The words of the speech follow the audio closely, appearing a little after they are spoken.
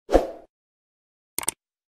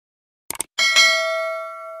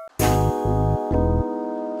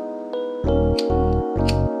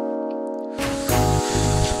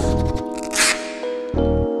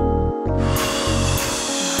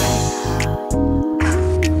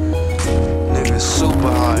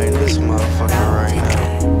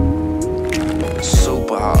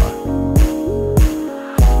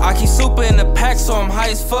so I'm high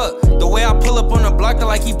as fuck. The way I pull up on the block,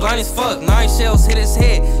 like he blind as fuck. 9 shells hit his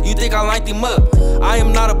head, you think I linked him up. I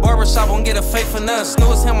am not a barbershop, won't get a fake for none.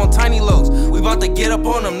 Snooze him on tiny lows, we about to get up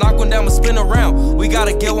on him. Knock one down and spin around, we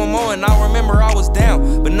gotta get one more. And I remember I was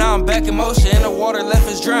down, but now I'm back in motion. And the water left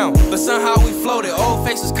us drowned, but somehow we floated. Old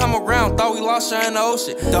faces come around, thought we lost her in the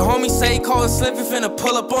ocean. The homie say he callin' slippin', finna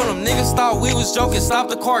pull up on him. Niggas thought we was joking, stop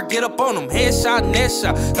the car, get up on him. Headshot, net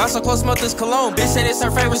shot, got so close, smelt this cologne. Bitch said it's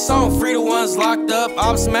her favorite song, free the ones locked up.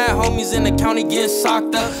 Ops mad, homies in the county getting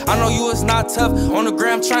socked up. I know you was not tough, on the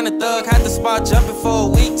gram tryna thug. Had the spot jumping for a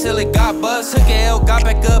week till it got buzzed. Took an L, got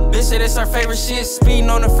back up, bitch said it's her favorite shit. Speeding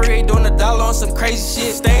on the freeway, doing the dollar on some crazy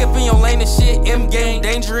shit. Stay up in your lane and shit, M-game,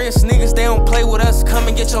 dangerous. Niggas, they don't play with us, come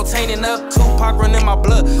and get your tainting up. Tupac running my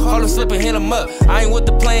blood, call him slip and hit him up. I ain't with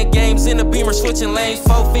the playing games, in the Beamer switching lanes.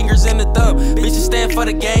 4 fingers in the thumb, bitches stand for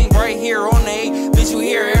the game. Right here on the 8, bitch you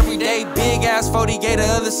hear every day. Big ass 40 gate, the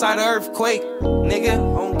other side of earthquake. Nigga,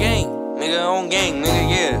 on gang, nigga on gang, nigga,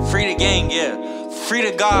 yeah. Free the gang, yeah. Free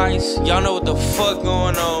the guys, y'all know what the fuck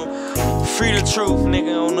going on. Free the truth,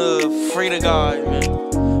 nigga, on the free the guys,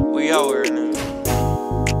 man. We out here, nigga.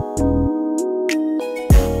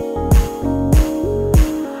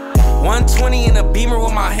 120 in a Beamer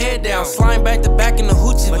with my head down. Slime back to back in the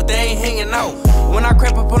hoochies, but they ain't hanging out. When I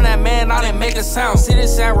crept up on that man, I didn't make a sound. City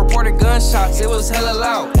sound reported gunshots, it was hella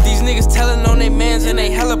loud. These niggas telling on they mans and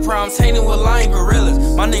they hella proud. I'm tainted with lying gorillas,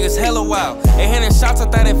 my niggas hella wild. 800 shots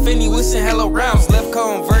at that Infinity, we sent hella rounds. Left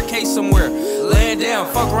cone, vert case somewhere, laying down.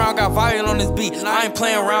 Fuck around, got violent on this beat. I ain't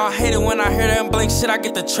playing around, I hate it when I hear that blink shit, I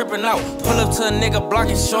get the tripping out. Pull up to a nigga block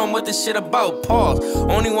and show him what this shit about. Pause,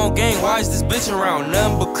 only one gang, why is this bitch around?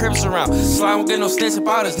 Nothing but crips around. Slime won't get no snitch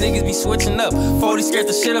about us, niggas be switching up. 40 scared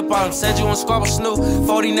the shit up out him, said you want squabble Snoop.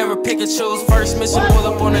 40 never pick and choose, first mission pull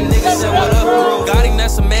up on the niggas and what up, bro? Got him,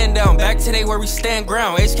 that's a man down, back today where we stand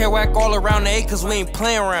ground. HK whack all around the 8 cause we ain't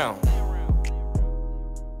playing around.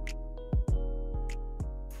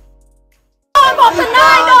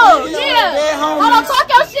 Yeah. Hold on, talk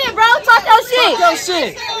your shit, bro. Talk your shit. Talk your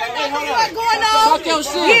shit. What's going on? Talk your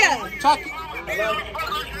shit. Yeah. Talk.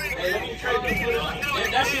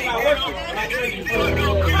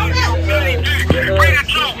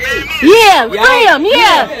 Yeah, free him,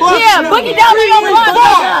 yeah, boogie down on your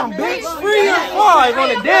blood, Bitch, free him 5 on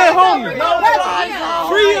a dead homie.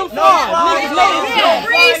 Free him 5, niggas let it go.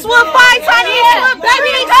 Free Swift 5, Tiny Swift,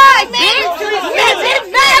 baby, die, man. It's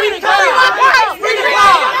bad.